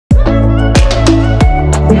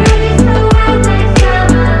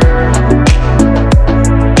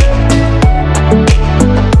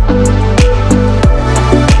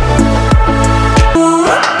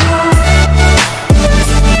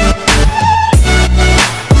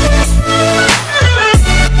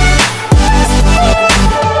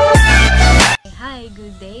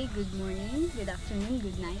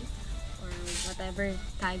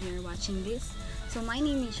watching this. So my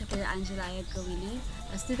name is Shakira Agcaoili,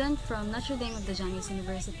 a student from Notre Dame of the Janus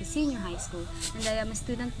University Senior High School, and I am a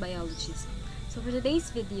student biologist. So for today's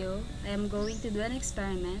video, I am going to do an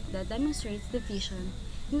experiment that demonstrates diffusion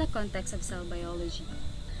in the context of cell biology.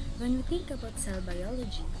 When we think about cell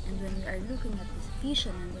biology and when we are looking at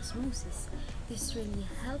diffusion and osmosis, it is really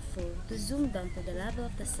helpful to zoom down to the level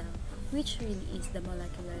of the cell, which really is the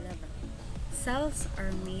molecular level. Cells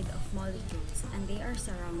are made of molecules and they are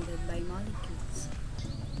surrounded by molecules.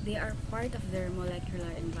 They are part of their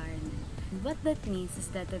molecular environment. And what that means is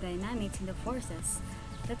that the dynamics and the forces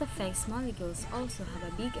that affects molecules also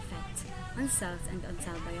have a big effect on cells and on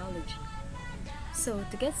cell biology. So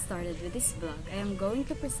to get started with this vlog, I am going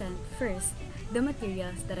to present first the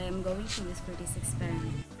materials that I am going to use for this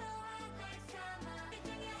experiment.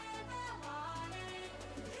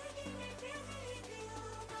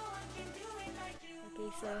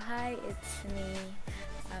 Okay, so hi, it's me.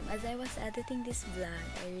 As I was editing this vlog,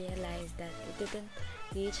 I realized that it didn't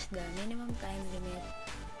reach the minimum time limit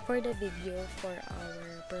for the video for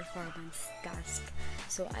our performance task.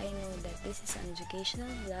 So I know that this is an educational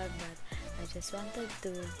vlog, but I just wanted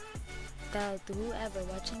to tell to whoever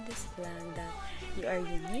watching this vlog that you are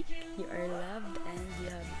unique, you are loved, and you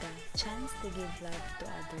have the chance to give love to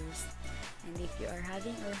others. And if you are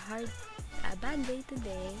having a bad day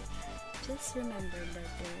today, just remember that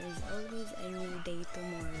there is always a new day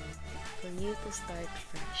tomorrow for you to start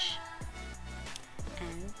fresh.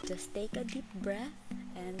 And just take a deep breath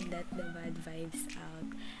and let the bad vibes out.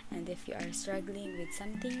 And if you are struggling with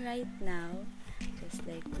something right now, just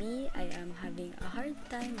like me, I am having a hard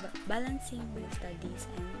time balancing my studies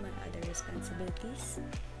and my other responsibilities.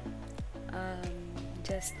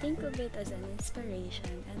 Just think of it as an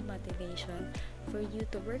inspiration and motivation for you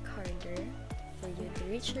to work harder, for you to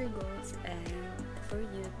reach your goals, and for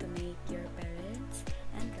you to make your parents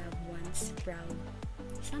and loved ones proud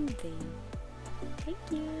someday. Thank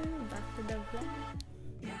you. Back to the vlog.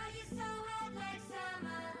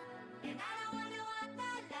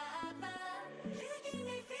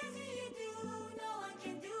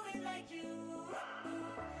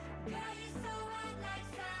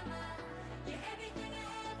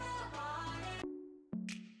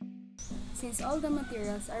 Since all the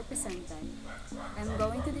materials are presented, I'm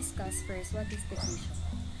going to discuss first what is diffusion.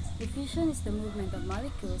 Diffusion is the movement of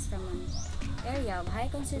molecules from an area of high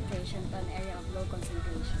concentration to an area of low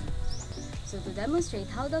concentration. So to demonstrate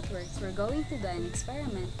how that works, we're going to do an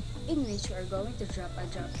experiment in which we are going to drop a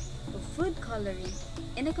drop of food coloring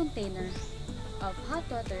in a container of hot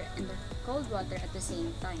water and cold water at the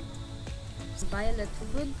same time. Violet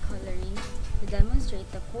food coloring to demonstrate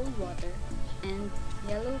the cold water, and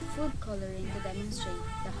yellow food coloring to demonstrate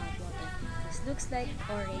the hot water. This looks like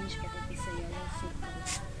orange, but it is a yellow food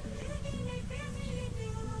color.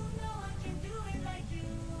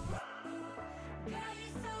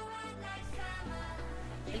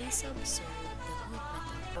 Please observe the movement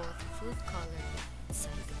of both food coloring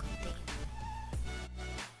inside the container.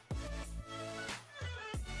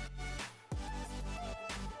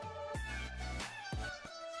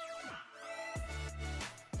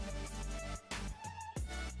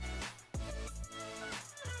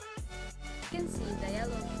 You can see the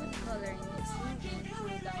yellow food coloring is moving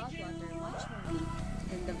through the hot water much more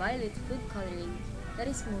than the violet food coloring that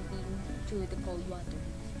is moving through the cold water.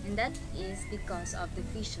 And that is because of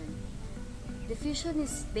diffusion. Diffusion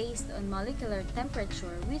is based on molecular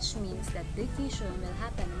temperature, which means that diffusion will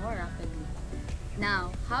happen more rapidly.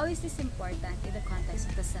 Now, how is this important in the context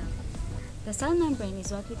of the cell? The cell membrane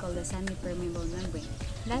is what we call the semi-permeable membrane.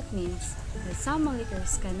 That means that some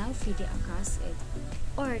molecules can now freely across it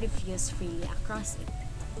or diffuse freely across it,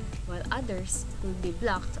 while others will be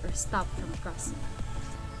blocked or stopped from crossing.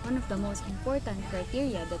 One of the most important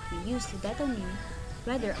criteria that we use to determine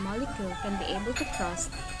whether a molecule can be able to cross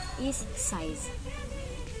is size.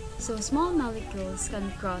 So small molecules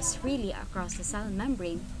can cross freely across the cell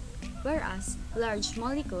membrane, whereas large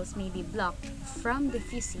molecules may be blocked from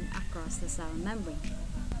diffusing across the cell membrane.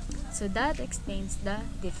 So that explains the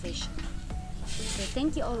diffusion. So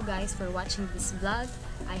thank you all guys for watching this vlog.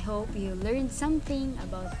 I hope you learned something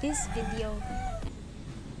about this video.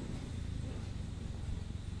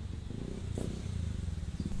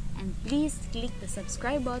 And please click the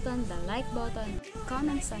subscribe button, the like button,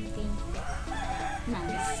 comment something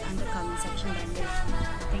nice on the comment section down below.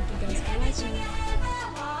 Thank you guys for watching.